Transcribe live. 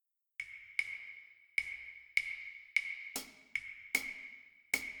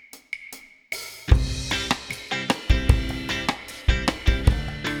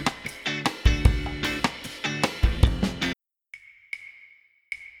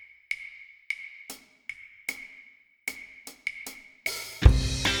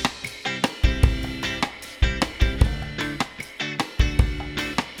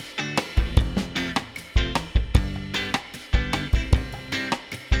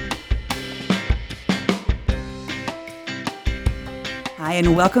Hi,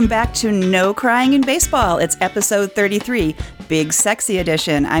 and welcome back to No Crying in Baseball. It's episode 33, Big Sexy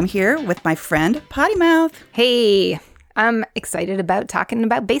Edition. I'm here with my friend, Potty Mouth. Hey, I'm excited about talking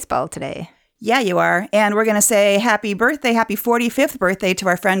about baseball today. Yeah, you are. And we're going to say happy birthday, happy 45th birthday to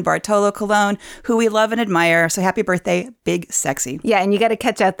our friend Bartolo Colon, who we love and admire. So happy birthday, Big Sexy. Yeah, and you got to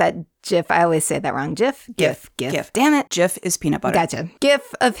catch out that GIF. I always say that wrong. GIF? GIF. Damn it. GIF is peanut butter. Gotcha.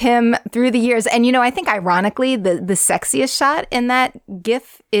 GIF of him through the years. And, you know, I think ironically, the sexiest shot in that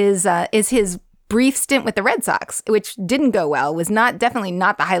GIF is his brief stint with the Red Sox, which didn't go well, was definitely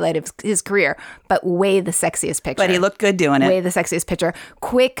not the highlight of his career, but way the sexiest picture. But he looked good doing it. Way the sexiest picture.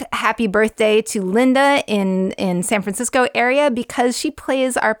 Quick happy birthday to Linda in San Francisco area because she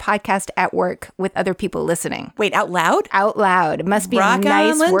plays our podcast at work with other people listening. Wait, out loud? Out loud. It must be Rock a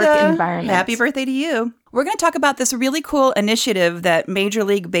nice on, Linda. work environment. Happy birthday to you. We're going to talk about this really cool initiative that Major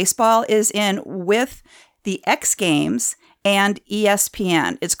League Baseball is in with the X Games and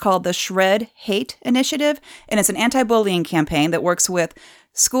ESPN. It's called the Shred Hate Initiative, and it's an anti-bullying campaign that works with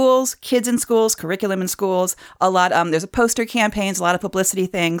schools, kids in schools, curriculum in schools, a lot. There's a poster campaigns, a lot of publicity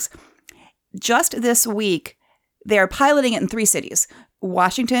things. Just this week, they are piloting it in 3 cities: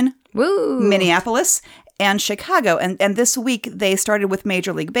 Washington, Woo. Minneapolis, and Chicago. And this week, they started with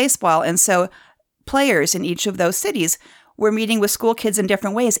Major League Baseball, and so players in each of those cities were meeting with school kids in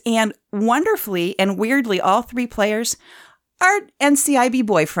different ways. And wonderfully and weirdly, all 3 players are NCIB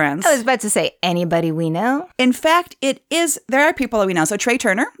boyfriends. I was about to say, anybody we know? In fact, there are people that we know. So Trey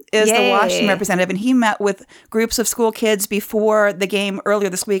Turner is the Washington representative, and he met with groups of school kids before the game earlier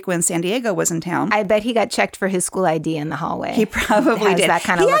this week when San Diego was in town. I bet he got checked for his school ID in the hallway. He probably did. That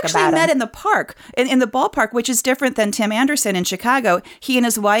kind of he look actually about met him. in the park, in the ballpark, which is different than Tim Anderson in Chicago. He and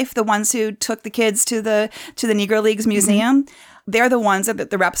his wife, the ones who took the kids to the Negro Leagues Museum, they're the ones that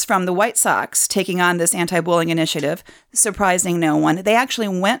the reps from the White Sox taking on this anti-bullying initiative, surprising no one. They actually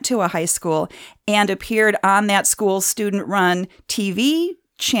went to a high school and appeared on that school's student-run TV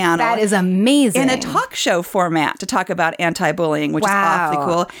channel. That is amazing. In a talk show format to talk about anti-bullying, which is awfully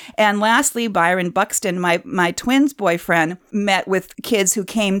cool. And lastly, Byron Buxton, my twins' boyfriend, met with kids who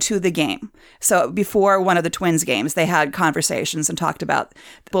came to the game. So before one of the twins' games, they had conversations and talked about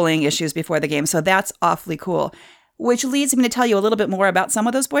bullying issues before the game. So that's awfully cool. Which leads me to tell you a little bit more about some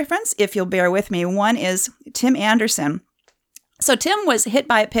of those boyfriends, if you'll bear with me. One is Tim Anderson. So Tim was hit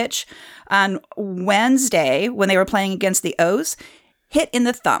by a pitch on Wednesday when they were playing against the O's, hit in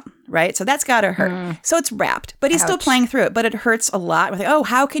the thumb, right? So that's got to hurt. So it's wrapped, but he's still playing through it, but it hurts a lot. We're like, oh,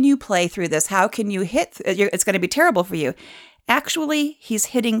 how can you play through this? How can you hit? It's going to be terrible for you. Actually, he's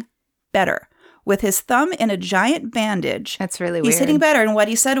hitting better. With his thumb in a giant bandage. That's really weird. He's hitting better. And what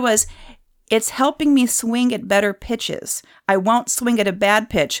he said was, it's helping me swing at better pitches. I won't swing at a bad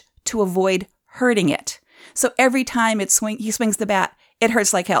pitch to avoid hurting it. So every time he swings the bat, it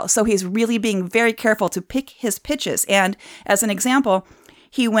hurts like hell. So he's really being very careful to pick his pitches. And as an example,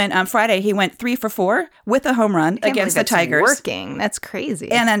 he went on Friday, he went 3 for 4 with a home run against the Tigers. Working. That's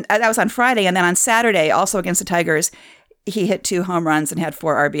crazy. And then that was on Friday. And then on Saturday, also against the Tigers, he hit 2 home runs and had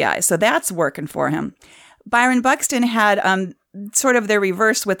 4 RBIs. So that's working for him. Byron Buxton had sort of the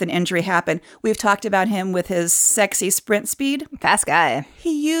reverse with an injury happen. We've talked about him with his sexy sprint speed. Fast guy.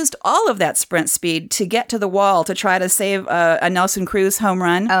 He used all of that sprint speed to get to the wall to try to save a Nelson Cruz home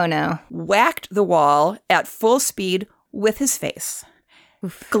run. Oh, no. Whacked the wall at full speed with his face.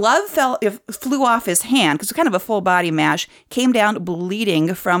 Oof. Glove flew off his hand because it was kind of a full body mash, came down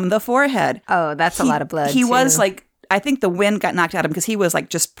bleeding from the forehead. Oh, that's a lot of blood. He was like, I think the wind got knocked out of him because he was like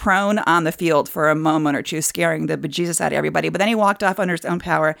just prone on the field for a moment or two, scaring the bejesus out of everybody. But then he walked off under his own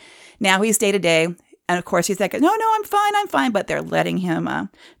power. Now he's day to day. And of course, he's like, no, I'm fine. But they're letting him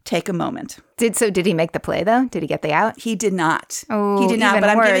take a moment. Did he make the play, though? Did he get the out? He did not. Oh, he did not. But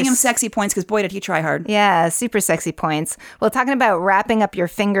I'm worse. giving him sexy points because, boy, did he try hard. Yeah, super sexy points. Well, talking about wrapping up your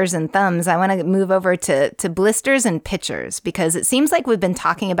fingers and thumbs, I want to move over to blisters and pitchers because it seems like we've been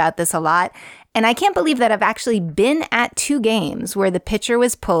talking about this a lot. And I can't believe that I've actually been at 2 games where the pitcher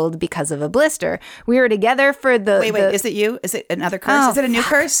was pulled because of a blister. We were together for the... Wait, is it you? Is it another curse? Is it a new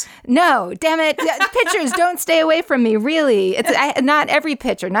curse? No, damn it. Pitchers, don't stay away from me, really. It's not every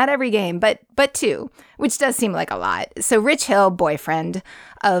pitcher, not every game, but 2, which does seem like a lot. So Rich Hill, boyfriend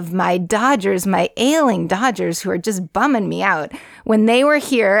of my Dodgers, my ailing Dodgers, who are just bumming me out. When they were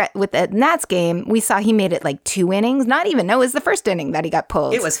here with the Nats game, we saw he made it like 2 innings. It was the first inning that he got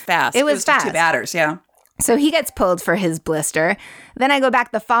pulled. It was fast. It was fast. 2 batters, yeah. So he gets pulled for his blister. Then I go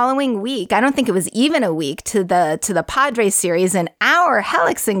back the following week. I don't think it was even a week to the Padres series, and our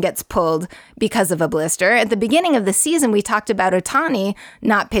Hellickson gets pulled because of a blister. At the beginning of the season, we talked about Ohtani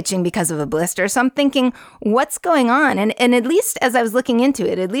not pitching because of a blister. So I'm thinking, what's going on? And at least as I was looking into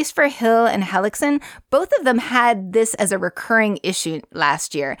it, at least for Hill and Hellickson, both of them had this as a recurring issue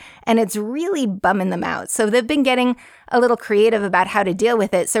last year, and it's really bumming them out. So they've been getting a little creative about how to deal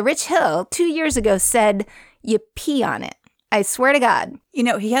with it. So Rich Hill, 2 years ago, said, you pee on it. I swear to God. You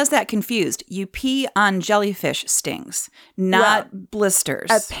know, he has that confused. You pee on jellyfish stings, not blisters.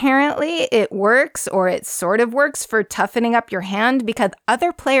 Apparently it works, or it sort of works for toughening up your hand, because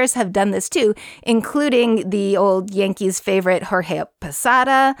other players have done this too, including the old Yankees favorite Jorge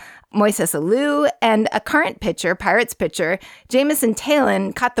Posada, Moises Alou, and a current pitcher, Pirates pitcher, Jameson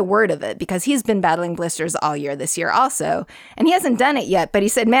Taillon, caught the word of it because he's been battling blisters all year this year also. And he hasn't done it yet, but he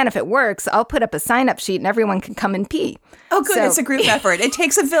said, man, if it works, I'll put up a sign-up sheet and everyone can come and pee. Oh, good. So, it's a group effort. It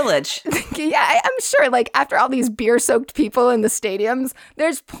takes a village. Yeah, I'm sure, like, after all these beer-soaked people in the stadiums,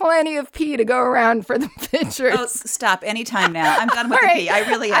 there's plenty of pee to go around for the pitchers. Oh, stop. Anytime now. I'm done with the pee. I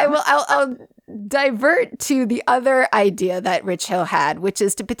really am. I'll divert to the other idea that Rich Hill had, which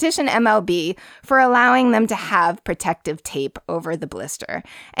is to petition MLB for allowing them to have protective tape over the blister.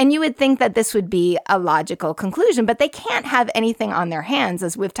 And you would think that this would be a logical conclusion, but they can't have anything on their hands,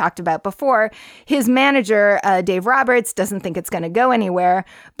 as we've talked about before. His manager, Dave Roberts, doesn't think it's going to go anywhere.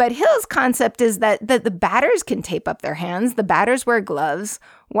 But Hill's concept is that the batters can tape up their hands. The batters wear gloves.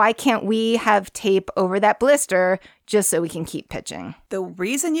 Why can't we have tape over that blister just so we can keep pitching? The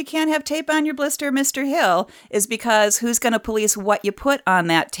reason you can't have tape on your blister, Mr. Hill, is because who's going to police what you put on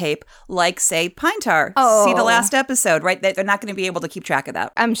that tape, like, say, pine tar? Oh. See the last episode, right? They're not going to be able to keep track of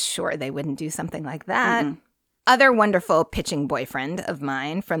that. I'm sure they wouldn't do something like that. Mm-mm. Other wonderful pitching boyfriend of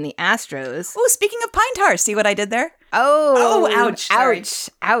mine from the Astros. Oh, speaking of pine tar, see what I did there? Oh, ouch.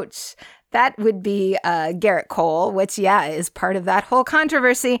 Ouch. That would be Garrett Cole, which, is part of that whole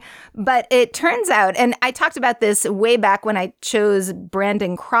controversy. But it turns out, and I talked about this way back when I chose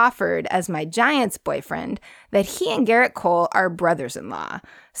Brandon Crawford as my Giants boyfriend, that he and Garrett Cole are brothers-in-law.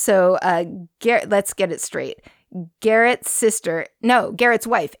 So let's get it straight. Garrett's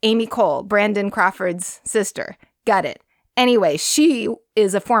wife, Amy Cole, Brandon Crawford's sister. Got it. Anyway, she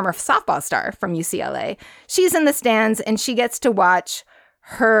is a former softball star from UCLA. She's in the stands, and she gets to watch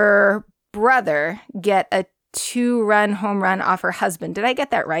her brother get a 2-run home run off her husband. Did I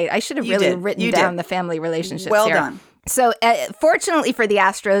get that right? I should have written down the family relationships well here. Done. So fortunately for the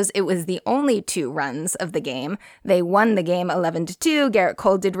Astros, it was the only 2 runs of the game. They won the game 11-2. Garrett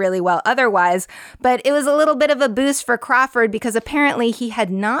Cole did really well otherwise, but it was a little bit of a boost for Crawford because apparently he had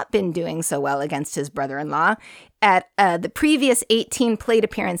not been doing so well against his brother-in-law. At the previous 18 plate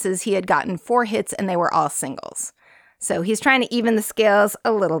appearances, he had gotten 4 hits and they were all singles. So he's trying to even the scales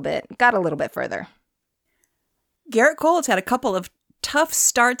a little bit, got a little bit further. Garrett Cole has had a couple of tough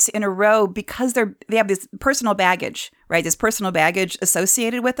starts in a row because they have this personal baggage, right? This personal baggage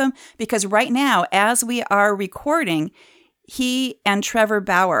associated with them. Because right now, as we are recording, he and Trevor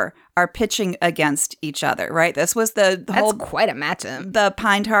Bauer are pitching against each other, right? This was the whole... That's quite a matchup. The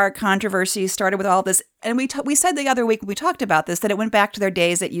pine tar controversy started with all this. And we said the other week when we talked about this that it went back to their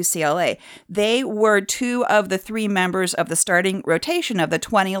days at UCLA. They were 2 of the 3 members of the starting rotation of the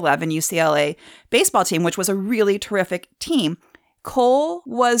 2011 UCLA baseball team, which was a really terrific team. Cole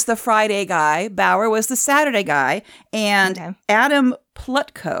was the Friday guy, Bauer was the Saturday guy, and Adam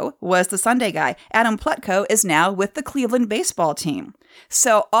Plutko was the Sunday guy. Adam Plutko is now with the Cleveland baseball team.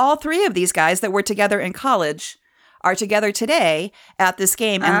 So all 3 of these guys that were together in college are together today at this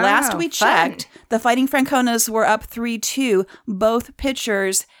game. And last we checked, the Fighting Franconas were up 3-2. Both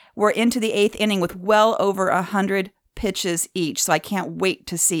pitchers were into the 8th inning with well over 100 pitches each. So I can't wait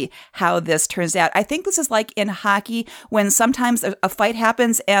to see how this turns out. I think this is like in hockey when sometimes a fight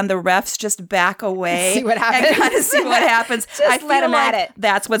happens and the refs just back away. See what happens. And kind of see what happens. I feel let them like at it.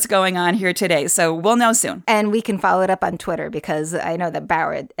 That's what's going on here today. So we'll know soon. And we can follow it up on Twitter because I know that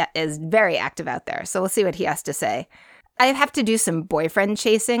Bauer is very active out there. So we'll see what he has to say. I have to do some boyfriend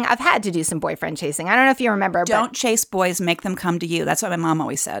chasing. I've had to do some boyfriend chasing. I don't know if you remember. Don't chase boys, make them come to you. That's what my mom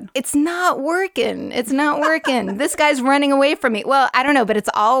always said. It's not working. This guy's running away from me. Well, I don't know, but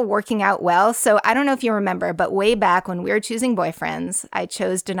it's all working out well. So I don't know if you remember, but way back when we were choosing boyfriends, I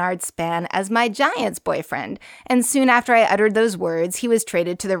chose Denard Span as my Giants boyfriend. And soon after I uttered those words, he was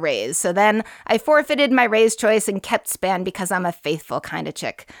traded to the Rays. So then I forfeited my Rays choice and kept Span because I'm a faithful kind of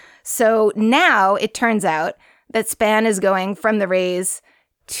chick. So now it turns out that Span is going from the Rays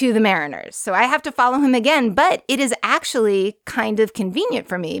to the Mariners. So I have to follow him again, but it is actually kind of convenient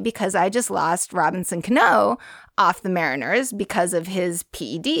for me because I just lost Robinson Cano off the Mariners because of his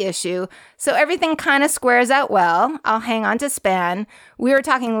PED issue. So everything kind of squares out well. I'll hang on to Span. We were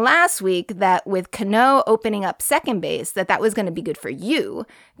talking last week that with Cano opening up second base, that was going to be good for you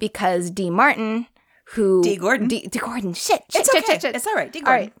because D. Martin, D. Gordon. D. Gordon. Shit. It's okay. It's all right. D. Gordon.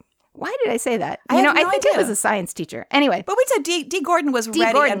 All right. Why did I say that? I think it was a science teacher. Anyway. But we said D. Gordon was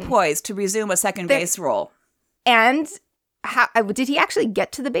ready and poised to resume a second base role. And how did he actually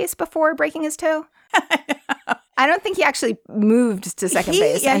get to the base before breaking his toe? I don't think he actually moved to second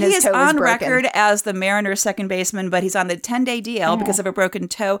base. Yeah, and he his is toe on was broken. record as the Mariners' second baseman, but he's on the 10-day DL because of a broken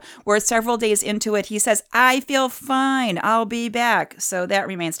toe, where several days into it, he says, I feel fine. I'll be back. So that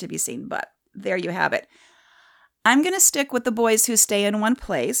remains to be seen. But there you have it. I'm going to stick with the boys who stay in one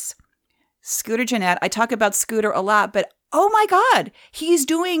place. Scooter Gennett. I talk about Scooter a lot, but oh my God, he's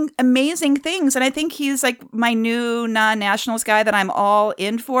doing amazing things. And I think he's like my new non-nationals guy that I'm all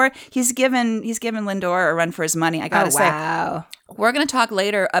in for. He's given Lindor a run for his money, I got to say. Wow. We're going to talk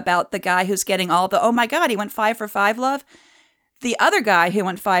later about the guy who's getting all the, oh my God, he went 5 for 5 love. The other guy who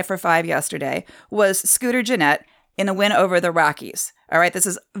went 5 for 5 yesterday was Scooter Gennett in a win over the Rockies. All right, this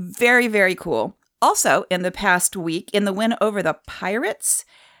is very, very cool. Also, in the past week, in the win over the Pirates,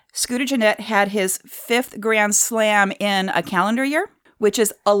 Scooter Gennett had his 5th Grand Slam in a calendar year, which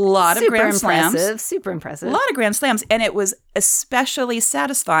is a lot of Grand Slams. Super impressive. A lot of Grand Slams. And it was especially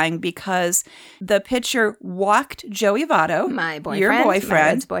satisfying because the pitcher walked Joey Votto, my boyfriend, your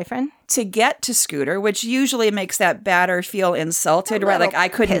boyfriend, to get to Scooter, which usually makes that batter feel insulted, right? Like, I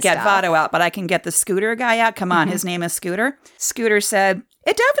couldn't get Votto out, but I can get the Scooter guy out. Come on, his name is Scooter. Scooter said,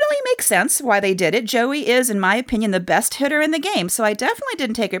 it definitely makes sense why they did it. Joey is, in my opinion, the best hitter in the game, so I definitely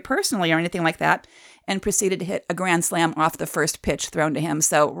didn't take it personally or anything like that, and proceeded to hit a grand slam off the first pitch thrown to him.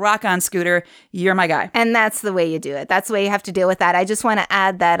 So rock on, Scooter. You're my guy. And that's the way you do it. That's the way you have to deal with that. I just want to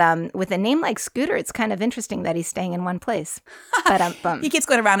add that with a name like Scooter, it's kind of interesting that he's staying in one place. But he keeps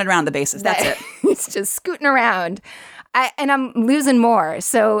going around and around the bases. That's it. He's just scooting around. And I'm losing more.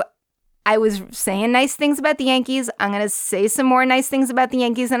 So I was saying nice things about the Yankees. I'm going to say some more nice things about the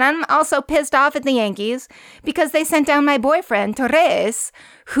Yankees. And I'm also pissed off at the Yankees because they sent down my boyfriend, Torres,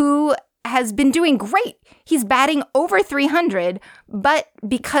 who has been doing great. He's batting over 300, but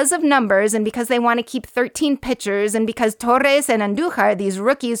because of numbers and because they want to keep 13 pitchers and because Torres and Andujar, these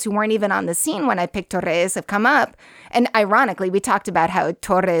rookies who weren't even on the scene when I picked Torres, have come up. And ironically, we talked about how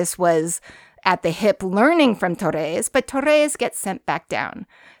Torres was at the hip learning from Torres, but Torres gets sent back down.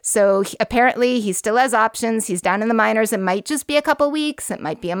 So apparently he still has options. He's down in the minors. It might just be a couple weeks. It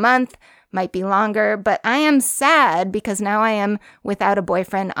might be a month, might be longer. But I am sad because now I am without a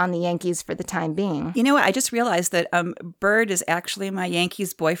boyfriend on the Yankees for the time being. You know what? I just realized that Bird is actually my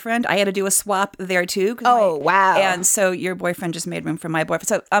Yankees boyfriend. I had to do a swap there too. Wow. And so your boyfriend just made room for my boyfriend.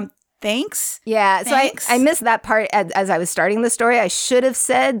 So thanks. Yeah. Thanks. So I missed that part as I was starting the story. I should have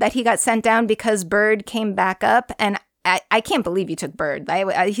said that he got sent down because Bird came back up. And I can't believe you took Bird.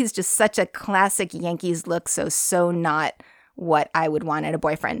 He's just such a classic Yankees look. So not what I would want in a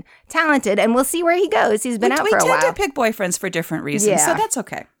boyfriend. Talented. And we'll see where he goes. He's been out for a while. We tend to pick boyfriends for different reasons. So that's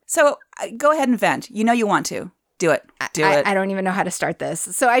okay. So go ahead and vent. You know you want to. Do it. Do it. I don't even know how to start this.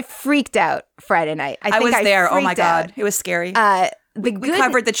 So I freaked out Friday night. I was there. Oh my God. It was scary. We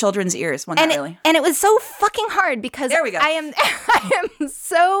covered the children's ears. Well, not really. And it was so fucking hard because there we go. I am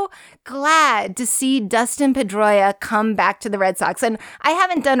so glad to see Dustin Pedroia come back to the Red Sox. And I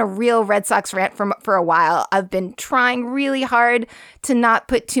haven't done a real Red Sox rant for a while. I've been trying really hard to not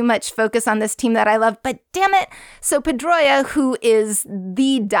put too much focus on this team that I love. But damn it. So Pedroia, who is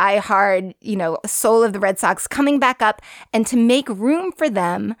the diehard, soul of the Red Sox, coming back up, and to make room for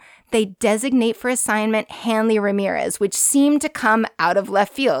them, they designate for assignment Hanley Ramirez, which seemed to come out of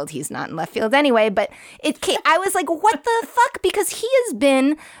left field. He's not in left field anyway, but I was like, what the fuck? Because he has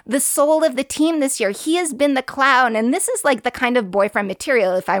been the soul of the team this year. He has been the clown. And this is like the kind of boyfriend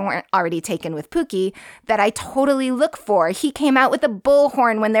material, if I weren't already taken with Pookie, that I totally look for. He came out with a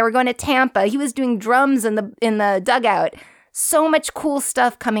bullhorn when they were going to Tampa. He was doing drums in the dugout. So much cool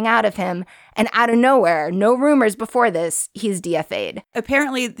stuff coming out of him. And out of nowhere, no rumors before this, he's DFA'd.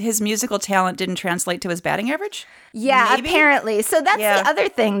 Apparently, his musical talent didn't translate to his batting average? Yeah, maybe? Apparently. So that's the other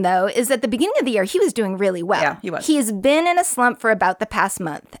thing, though, is at the beginning of the year, he was doing really well. Yeah, he was. He's been in a slump for about the past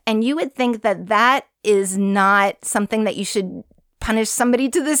month. And you would think that is not something that you should punish somebody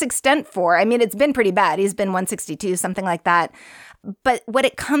to this extent for. I mean, it's been pretty bad. He's been 162, something like that. But what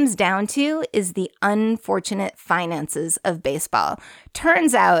it comes down to is the unfortunate finances of baseball.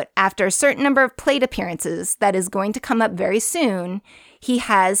 Turns out, after a certain number of plate appearances that is going to come up very soon, he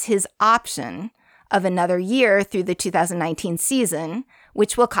has his option of another year through the 2019 season,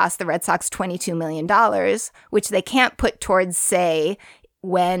 which will cost the Red Sox $22 million, which they can't put towards, say,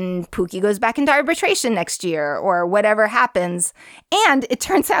 when Pookie goes back into arbitration next year or whatever happens. And it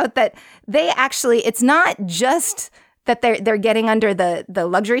turns out that they actually, it's not just that they're getting under the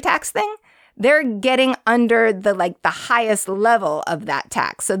luxury tax thing. They're getting under the highest level of that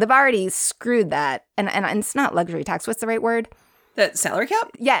tax. So they've already screwed that. And it's not luxury tax. What's the right word? The salary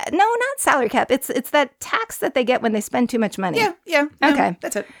cap? Yeah. No, not salary cap. It's that tax that they get when they spend too much money. Yeah. Okay.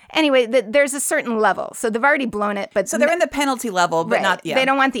 That's it. Anyway, there's a certain level. So they've already blown it. But so they're in the penalty level, but right. not, yeah. They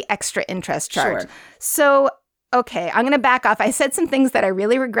don't want the extra interest charge. Sure. So, okay, I'm going to back off. I said some things that I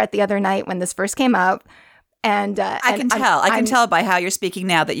really regret the other night when this first came up. And I can tell. I can tell by how you're speaking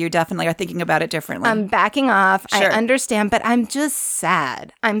now that you definitely are thinking about it differently. I'm backing off. Sure. I understand, but I'm just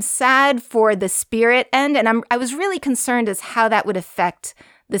sad. I'm sad for the spirit end, and I was really concerned as how that would affect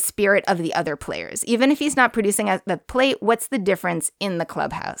the spirit of the other players. Even if he's not producing at the plate, what's the difference in the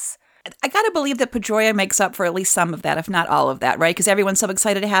clubhouse? I got to believe that Pedroia makes up for at least some of that, if not all of that, right? Because everyone's so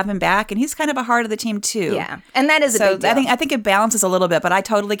excited to have him back, and he's kind of a heart of the team too. Yeah, and that is a big deal. I think it balances a little bit, but I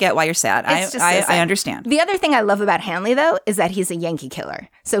totally get why you're sad. I understand. The other thing I love about Hanley, though, is that he's a Yankee killer.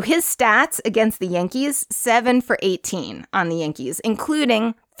 So his stats against the Yankees, 7 for 18 on the Yankees,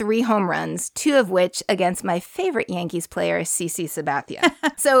 including 3 home runs, 2 of which against my favorite Yankees player, CC Sabathia.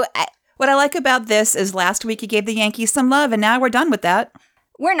 So what I like about this is last week he gave the Yankees some love, and now we're done with that.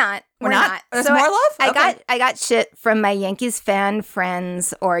 We're not. There's more love? I got shit from my Yankees fan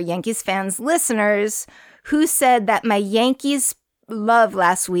friends or Yankees fans listeners who said that my Yankees love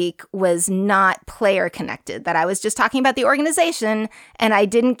last week was not player connected, that I was just talking about the organization and I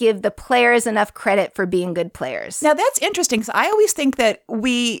didn't give the players enough credit for being good players. Now, that's interesting because I always think that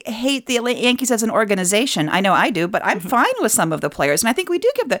we hate the Yankees as an organization. I know I do, but I'm fine with some of the players. And I think we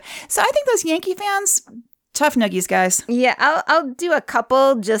do give so I think those Yankee fans... Tough nuggies, guys. Yeah, I'll do a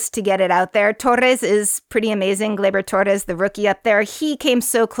couple just to get it out there. Torres is pretty amazing. Gleyber Torres, the rookie up there, he came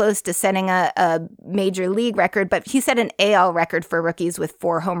so close to setting a major league record, but he set an AL record for rookies with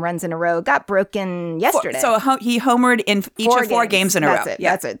 4 home runs in a row. Got broken yesterday. He homered in each of 4 games in a row.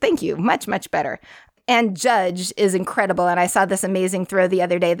 That's it. Thank you. Much, much better. And Judge is incredible. And I saw this amazing throw the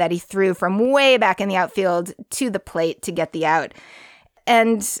other day that he threw from way back in the outfield to the plate to get the out.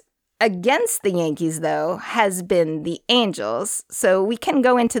 And against the Yankees, though, has been the Angels. So we can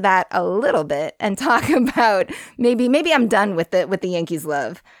go into that a little bit and talk about maybe I'm done with the Yankees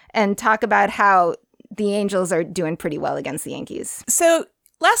love and talk about how the Angels are doing pretty well against the Yankees. So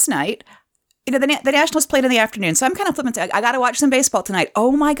last night, the Nationals played in the afternoon. So I'm kind of flipping. I got to watch some baseball tonight.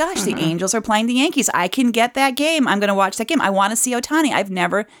 Oh my gosh, the Angels are playing the Yankees. I can get that game. I'm going to watch that game. I want to see Ohtani. I've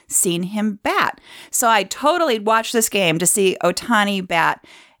never seen him bat. So I totally watched this game to see Ohtani bat.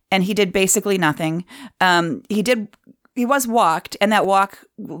 And he did basically nothing. He was walked, and that walk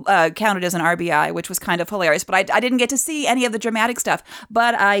counted as an RBI, which was kind of hilarious. But I didn't get to see any of the dramatic stuff.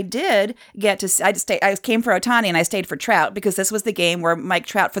 But I did get to see, I came for Ohtani, and I stayed for Trout, because this was the game where Mike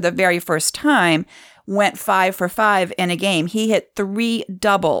Trout, for the very first time, went 5 for 5 in a game. He hit 3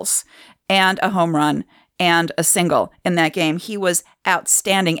 doubles and a home run and a single in that game. He was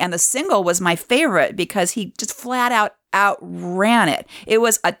outstanding. And the single was my favorite because he just flat out outran it. It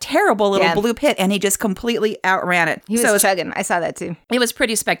was a terrible little bloop hit, and he just completely outran it. He was chugging. I saw that too. It was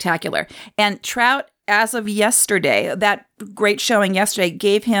pretty spectacular. And Trout, as of yesterday, that great showing yesterday,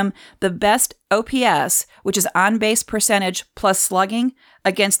 gave him the best OPS, which is on base percentage plus slugging,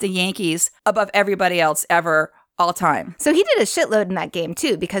 against the Yankees above everybody else ever all time. So he did a shitload in that game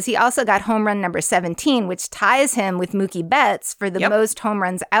too, because he also got home run number 17, which ties him with Mookie Betts for the most home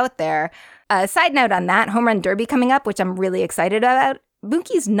runs out there. Side note on that, home run derby coming up, which I'm really excited about.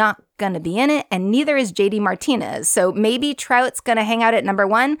 Mookie's not going to be in it, and neither is JD Martinez. So maybe Trout's going to hang out at number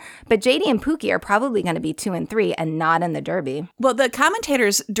 1, but JD and Pookie are probably going to be 2 and 3 and not in the derby. Well, the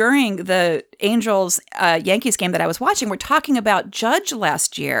commentators during the Angels-Yankees game that I was watching were talking about Judge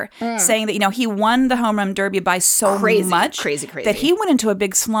last year, saying that, he won the home run derby by so much crazy that he went into a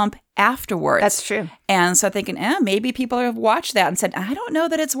big slump afterwards. That's true. And so thinking, maybe people have watched that and said, I don't know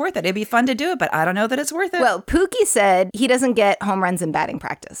that it's worth it. It'd be fun to do it, but I don't know that it's worth it. Well, Pookie said he doesn't get home runs in batting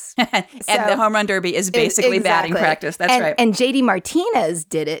practice. And the home run derby is basically batting practice. That's right. And JD Martinez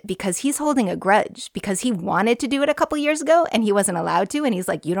did it because he's holding a grudge, because he wanted to do it a couple years ago and he wasn't allowed to. And he's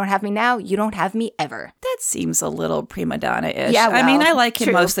like, you don't have me now. You don't have me ever. That seems a little prima donna-ish. Yeah, well, I mean, I like him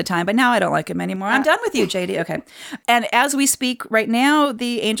true. most of the time, but now I don't like him anymore. I'm done with you, JD. Okay. And as we speak right now,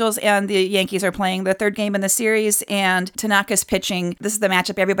 the Angels and the Yankees are playing the 3rd game in the series, and Tanaka's pitching. This is the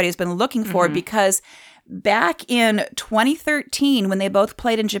matchup everybody's been looking for because Back in 2013, when they both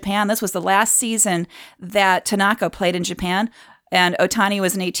played in Japan, this was the last season that Tanaka played in Japan, and Ohtani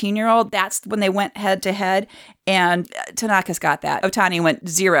was an 18-year-old. That's when they went head-to-head, and Tanaka's got that. Ohtani went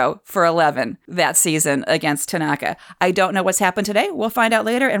 0 for 11 that season against Tanaka. I don't know what's happened today. We'll find out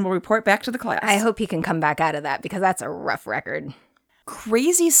later, and we'll report back to the class. I hope he can come back out of that, because that's a rough record.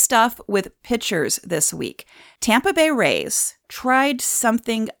 Crazy stuff with pitchers this week. Tampa Bay Rays tried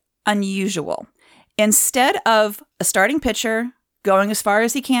something unusual. Instead of a starting pitcher going as far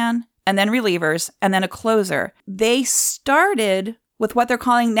as he can, and then relievers, and then a closer, they started with what they're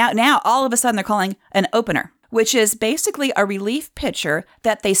calling now all of a sudden they're calling an opener, which is basically a relief pitcher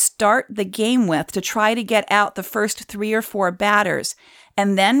that they start the game with to try to get out the first 3 or 4 batters,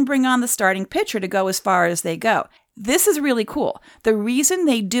 and then bring on the starting pitcher to go as far as they go. This is really cool. The reason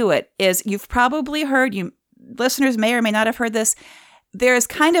they do it is, you've probably heard, you listeners may or may not have heard this, there's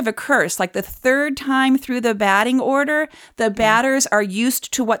kind of a curse. Like the third time through the batting order, the batters are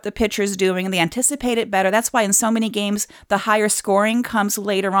used to what the pitcher's doing and they anticipate it better. That's why in so many games, the higher scoring comes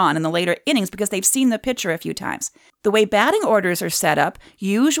later on in the later innings, because they've seen the pitcher a few times. The way batting orders are set up,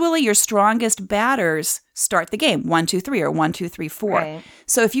 usually your strongest batters start the game, 1, 2, 3, or 1, 2, 3, 4. Right.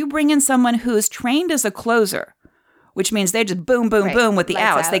 So if you bring in someone who's trained as a closer, which means they just boom, boom, boom with the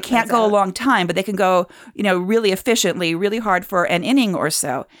outs. They can't go a long time, but they can go, really efficiently, really hard for an inning or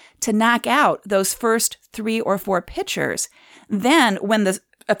so to knock out those first 3 or 4 pitchers. Then when the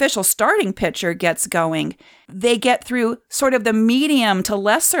official starting pitcher gets going, they get through sort of the medium to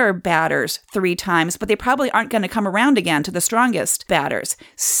lesser batters 3 times, but they probably aren't going to come around again to the strongest batters.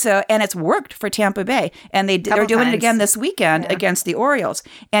 So, and it's worked for Tampa Bay, and they're doing it again this weekend against the Orioles.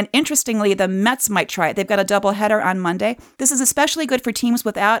 And interestingly, the Mets might try it. They've got a doubleheader on Monday. This is especially good for teams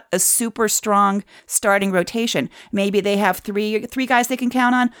without a super strong starting rotation. Maybe they have three guys they can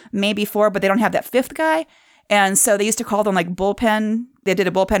count on, maybe 4, but they don't have that 5th guy. And so they used to call them like bullpen. They did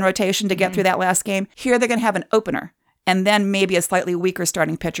a bullpen rotation to get through that last game. Here they're going to have an opener and then maybe a slightly weaker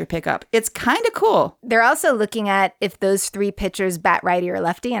starting pitcher pickup. It's kind of cool. They're also looking at if those 3 pitchers bat righty or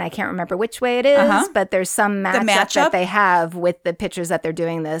lefty, and I can't remember which way it is, but there's some matchup that they have with the pitchers that they're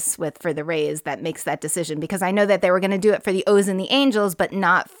doing this with for the Rays that makes that decision, because I know that they were going to do it for the O's and the Angels, but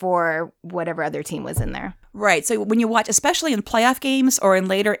not for whatever other team was in there. Right. So when you watch, especially in playoff games or in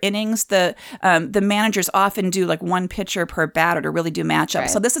later innings, the managers often do like 1 pitcher per batter to really do matchups. Right.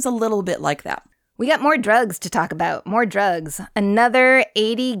 So this is a little bit like that. We got more drugs to talk about. More drugs. Another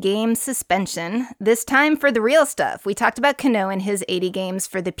 80-game suspension, this time for the real stuff. We talked about Cano and his 80 games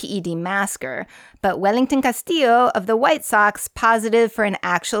for the PED masker, but Wellington Castillo of the White Sox positive for an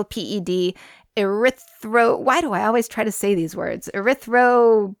actual PED why do I always try to say these words?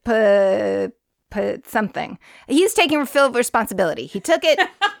 Something. He's taking full responsibility. He took it.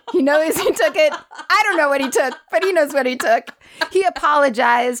 He knows he took it. I don't know what he took, but he knows what he took. He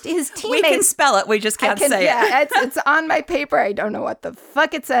apologized. His teammates. We can spell it. We just can't say it. It's on my paper. I don't know what the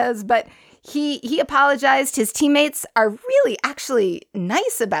fuck it says, but he apologized. His teammates are really actually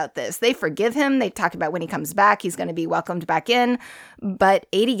nice about this. They forgive him. They talk about when he comes back, he's going to be welcomed back in. But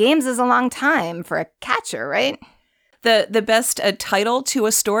 80 games is a long time for a catcher, right? The best title to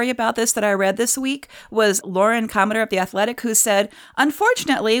a story about this that I read this week was Lauren Commodore of The Athletic, who said,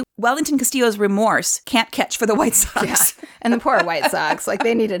 unfortunately, Wellington Castillo's remorse can't catch for the White Sox. Yeah. And the poor White Sox, like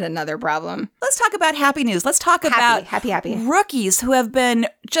they needed another problem. Let's talk about happy news. Let's talk about happy rookies who have been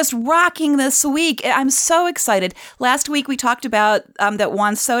just rocking this week. I'm so excited. Last week we talked about that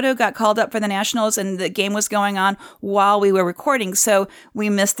Juan Soto got called up for the Nationals and the game was going on while we were recording. So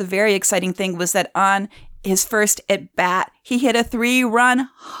we missed the very exciting thing was that on his first at bat, he hit a 3-run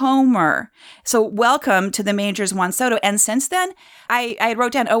homer. So welcome to the majors, Juan Soto. And since then, I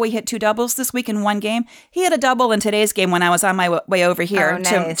wrote down, he hit 2 doubles this week in one game. He hit a double in today's game when I was on my way over here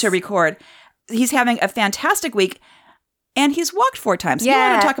to record. He's having a fantastic week. And he's walked 4 times. Yeah.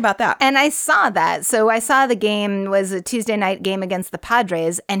 You want to talk about that. And I saw that. So I saw the game was a Tuesday night game against the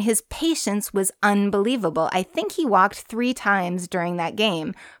Padres, and his patience was unbelievable. I think he walked 3 times during that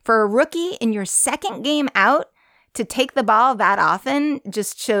game. For a rookie in your second game out, to take the ball that often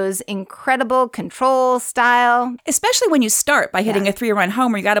just shows incredible control style. Especially when you start by hitting a 3-run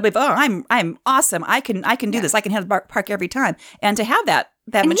homer, you got to believe, I'm awesome. I can do this. I can hit the park every time. And to have that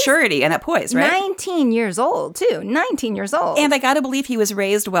maturity and that poise, right? 19 years old, too. 19 years old. And I got to believe he was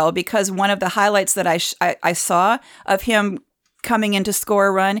raised well, because one of the highlights that I saw of him coming in to score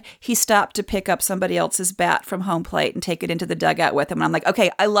a run, he stopped to pick up somebody else's bat from home plate and take it into the dugout with him. And I'm like,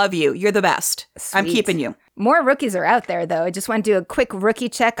 okay, I love you. You're the best. Sweet. I'm keeping you. More rookies are out there, though. I just want to do a quick rookie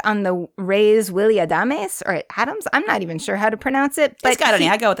check on the Rays' Willie Adames, or Adams. I'm not even sure how to pronounce it. But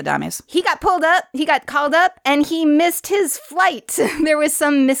I go with Adames. He got pulled up, he got called up, and he missed his flight. There was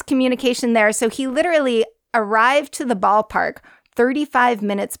some miscommunication there. So he literally arrived to the ballpark 35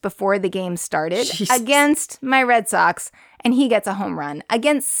 minutes before the game started against my Red Sox, and he gets a home run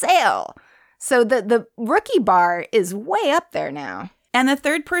against Sale. So the rookie bar is way up there now. And the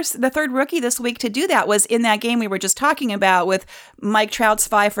third rookie this week to do that was in that game we were just talking about with Mike Trout's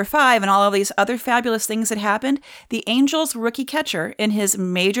 5 for 5 and all of these other fabulous things that happened. The Angels rookie catcher in his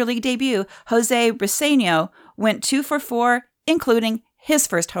major league debut, Jose Briseño, went 2 for 4, including his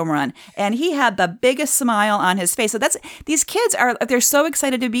first home run. And he had the biggest smile on his face. So these kids they're so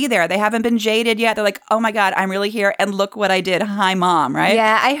excited to be there. They haven't been jaded yet. They're like, oh my God, I'm really here. And look what I did. Hi, Mom, right?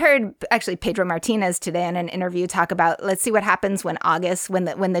 Yeah, I heard actually Pedro Martinez today in an interview talk about, let's see what happens when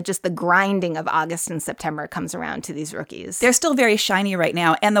the grinding of August and September comes around to these rookies. They're still very shiny right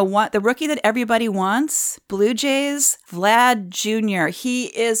now. And the rookie that everybody wants, Blue Jays, Vlad Jr., he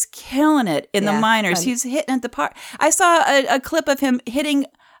is killing it in the minors. He's hitting at the park. I saw a clip of him hitting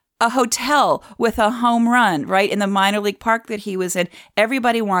a hotel with a home run, right, in the minor league park that he was in.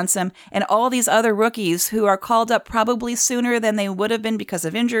 Everybody wants him. And all these other rookies who are called up probably sooner than they would have been because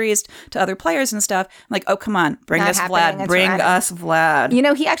of injuries to other players and stuff. I'm like, oh, come on, bring us Vlad. Bring us Vlad. You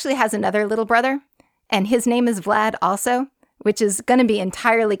know, he actually has another little brother, and his name is Vlad also, which is going to be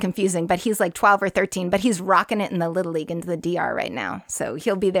entirely confusing, but he's like 12 or 13, but he's rocking it in the Little League into the DR right now. So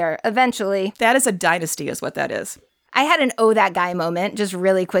he'll be there eventually. That is a dynasty is what that is. I had an oh, that guy moment just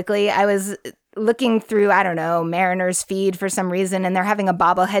really quickly. I was looking through, I don't know, Mariners feed for some reason, and they're having a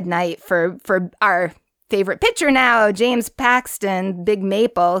bobblehead night for our favorite pitcher now, James Paxton, Big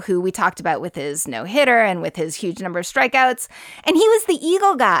Maple, who we talked about with his no-hitter and with his huge number of strikeouts. And he was the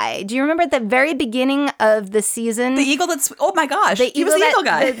Eagle guy. Do you remember at the very beginning of the season? The Eagle oh my gosh, he was the Eagle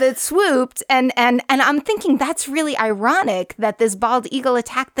guy. That swooped. And I'm thinking that's really ironic that this bald eagle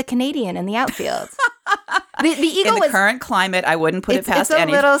attacked the Canadian in the outfield. The Eagle in the current climate, I wouldn't put it past any.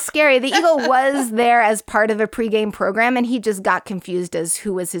 It's a little scary. The Eagle was there as part of a pregame program, and he just got confused as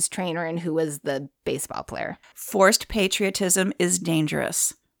who was his trainer and who was the baseball player. Forced patriotism is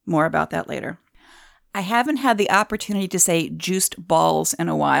dangerous. More about that later. I haven't had the opportunity to say juiced balls in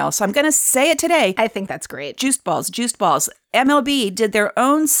a while, so I'm going to say it today. I think that's great. Juiced balls. MLB did their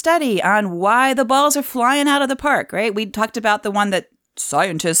own study on why the balls are flying out of the park, right? We talked about the one that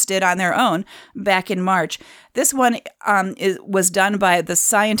scientists did on their own back in March. This one was done by the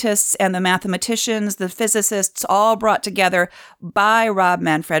scientists and the mathematicians, the physicists, all brought together by Rob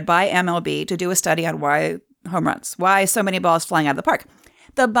Manfred, by MLB, to do a study on why home runs, why so many balls flying out of the park.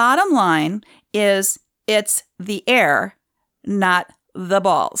 The bottom line is it's the air, not the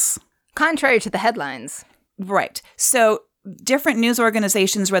balls. Contrary to the headlines. Right. So different news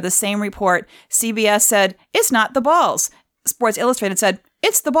organizations read the same report. CBS said, it's not the balls. Sports Illustrated said,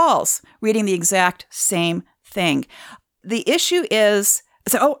 it's the balls, reading the exact same thing. The issue is,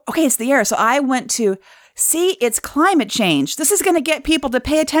 it's the air. So I went to, it's climate change. This is going to get people to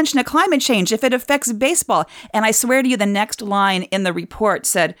pay attention to climate change if it affects baseball. And I swear to you, the next line in the report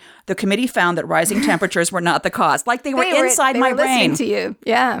said, the committee found that rising temperatures were not the cause. Like they were inside my brain. Listening to you.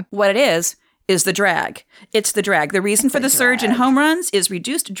 Yeah. What it is the drag. It's the drag. The reason for the surge in home runs is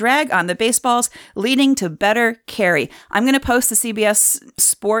reduced drag on the baseballs, leading to better carry. I'm going to post the CBS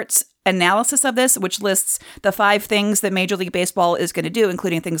Sports analysis of this, which lists the 5 things that Major League Baseball is going to do,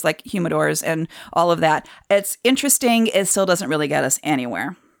 including things like humidors and all of that. It's interesting. It still doesn't really get us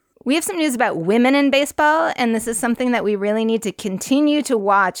anywhere. We have some news about women in baseball, and this is something that we really need to continue to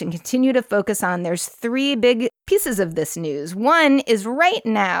watch and continue to focus on. There's 3 big pieces of this news. One is right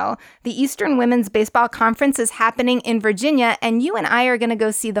now, the Eastern Women's Baseball Conference is happening in Virginia, and you and I are going to go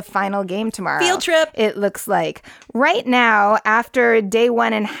see the final game tomorrow. Field trip. It looks like. Right now, after day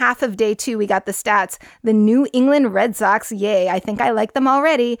 1 and half of day 2, we got the stats. The New England Red Sox, yay, I think I like them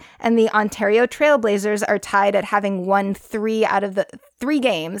already, and the Ontario Trailblazers are tied at having won 3 out of the 3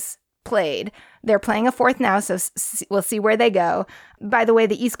 games played. They're playing a 4th now, so we'll see where they go. By the way,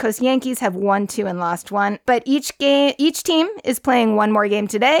 the East Coast Yankees have won 2 and lost 1, but each team is playing 1 more game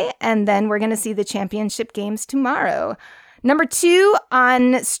today, and then we're going to see the championship games tomorrow. Number 2,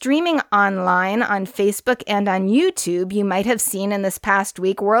 on streaming online on Facebook and on YouTube, you might have seen in this past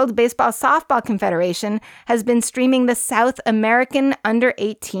week, World Baseball Softball Confederation has been streaming the South American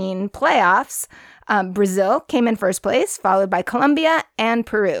Under-18 playoffs. Brazil came in first place, followed by Colombia and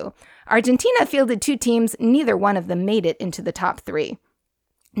Peru. Argentina fielded 2 teams. Neither one of them made it into the top 3.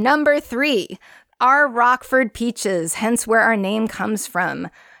 Number 3, our Rockford Peaches, hence where our name comes from.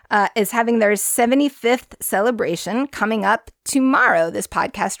 is having their 75th celebration coming up tomorrow. This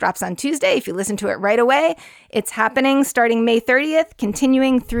podcast drops on Tuesday. If you listen to it right away, it's happening starting May 30th,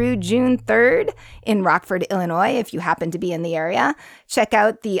 continuing through June 3rd in Rockford, Illinois, if you happen to be in the area. Check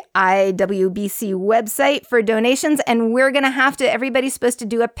out the IWBC website for donations, and we're going to have to, everybody's supposed to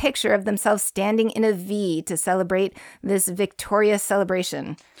do a picture of themselves standing in a V to celebrate this victorious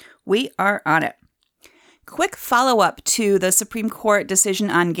celebration. We are on it. Quick follow-up to the Supreme Court decision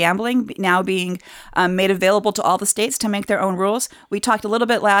on gambling now being made available to all the states to make their own rules. We talked a little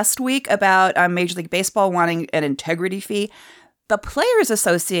bit last week about Major League Baseball wanting an integrity fee. The Players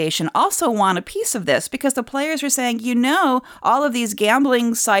Association also want a piece of this because the players are saying, all of these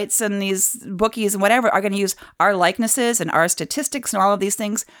gambling sites and these bookies and whatever are going to use our likenesses and our statistics and all of these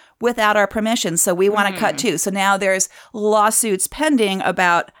things without our permission. So we want to cut too. So now there's lawsuits pending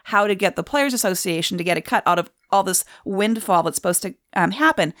about how to get the Players Association to get a cut out of all this windfall that's supposed to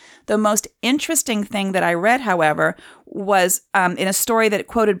happen. The most interesting thing that I read, however, was in a story that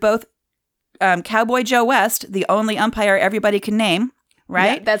quoted both Cowboy Joe West, the only umpire everybody can name,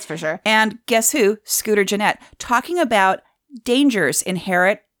 right? Yeah, that's for sure. And guess who? Scooter Gennett, talking about dangers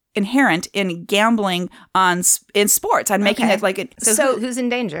inherent in gambling in sports, on making it like it. So who's in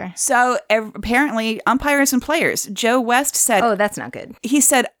danger? So apparently umpires and players. Joe West said, "Oh, that's not good." He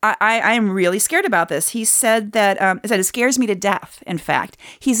said, "I am really scared about this." He said that it scares me to death. In fact,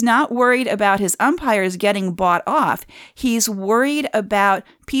 he's not worried about his umpires getting bought off. He's worried about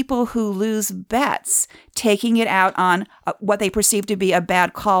people who lose bets taking it out on what they perceive to be a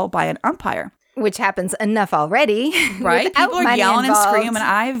bad call by an umpire. Which happens enough already. Right? People are yelling and screaming.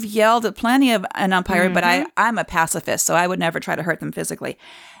 I've yelled at plenty of an umpire, but I'm a pacifist, so I would never try to hurt them physically.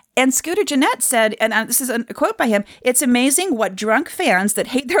 And Scooter Gennett said, and this is a quote by him, "It's amazing what drunk fans that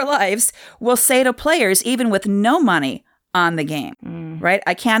hate their lives will say to players even with no money on the game," right?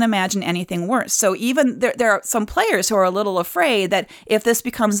 I can't imagine anything worse. So even there are some players who are a little afraid that if this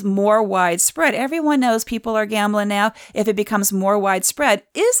becomes more widespread, everyone knows people are gambling now. If it becomes more widespread,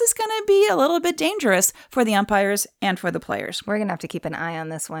 is this going to be a little bit dangerous for the umpires and for the players? We're going to have to keep an eye on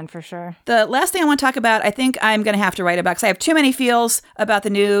this one for sure. The last thing I want to talk about, I think I'm going to have to write about because I have too many feels about the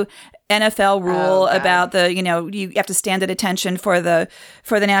new NFL rule about you have to stand at attention for the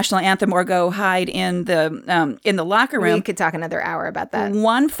national anthem or go hide in the locker room. We could talk another hour about that.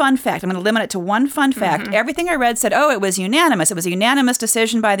 One fun fact. I'm going to limit it to one fun fact. Everything I read said, it was unanimous. It was a unanimous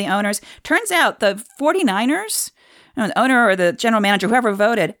decision by the owners. Turns out the 49ers, the owner or the general manager, whoever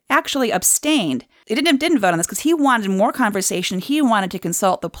voted, actually abstained. He didn't vote on this because he wanted more conversation. He wanted to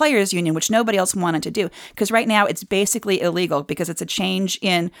consult the players' union, which nobody else wanted to do. Because right now it's basically illegal because it's a change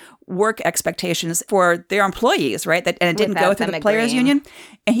in work expectations for their employees, right? And it didn't go through the players' union.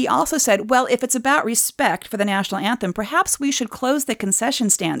 And he also said, well, if it's about respect for the national anthem, perhaps we should close the concession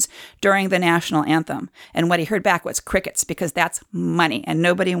stands during the national anthem. And what he heard back was crickets because that's money and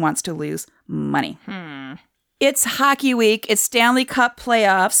nobody wants to lose money. It's hockey week. It's Stanley Cup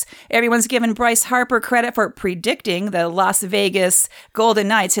playoffs. Everyone's given Bryce Harper credit for predicting the Las Vegas Golden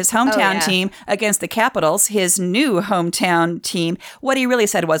Knights, his hometown team, against the Capitals, his new hometown team. What he really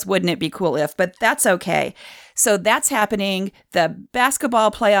said was, wouldn't it be cool if? But that's okay. So that's happening. The basketball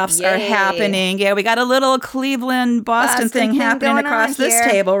playoffs are happening. Yeah, we got a little Cleveland-Boston thing happening across this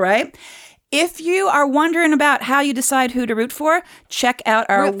table, right? If you are wondering about how you decide who to root for, check out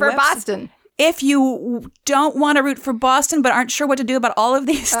our Root for Boston. If you don't want to root for Boston but aren't sure what to do about all of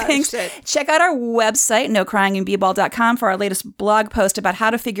these things, check out our website, nocryinginbball.com, for our latest blog post about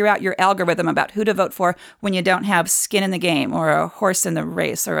how to figure out your algorithm about who to vote for when you don't have skin in the game or a horse in the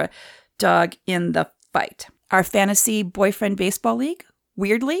race or a dog in the fight. Our fantasy boyfriend baseball league,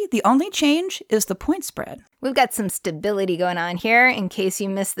 weirdly, the only change is the point spread. We've got some stability going on here. In case you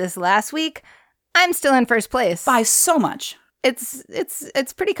missed this last week, I'm still in first place. By so much.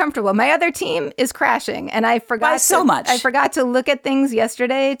 It's pretty comfortable. My other team is crashing, and I forgot I forgot to look at things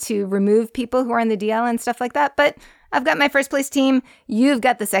yesterday to remove people who are in the DL and stuff like that. But I've got my first place team. You've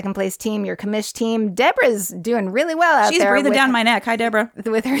got the second place team, your commish team. Deborah's doing really well out there. She's breathing down my neck. Hi, Deborah.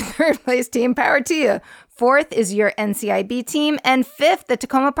 With her third place team. Power to you. Fourth is your NCIB team, and fifth, the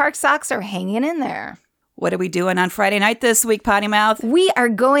Tacoma Park Sox are hanging in there. What are we doing on Friday night this week, Potty Mouth? We are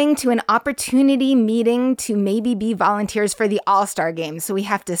going to an opportunity meeting to maybe be volunteers for the All-Star Game. So we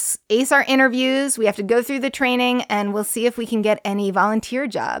have to ace our interviews, we have to go through the training, and we'll see if we can get any volunteer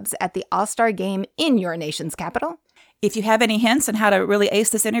jobs at the All-Star Game in your nation's capital. If you have any hints on how to really ace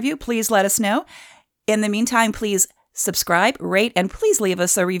this interview, please let us know. In the meantime, please subscribe, rate, and please leave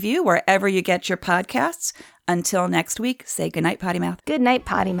us a review wherever you get your podcasts. Until next week, say goodnight, Potty Mouth. Good night,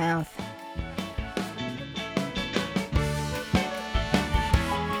 Potty Mouth.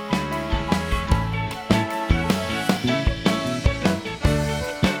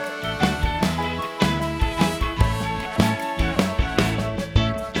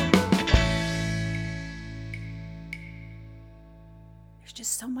 there's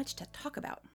just so much to talk about.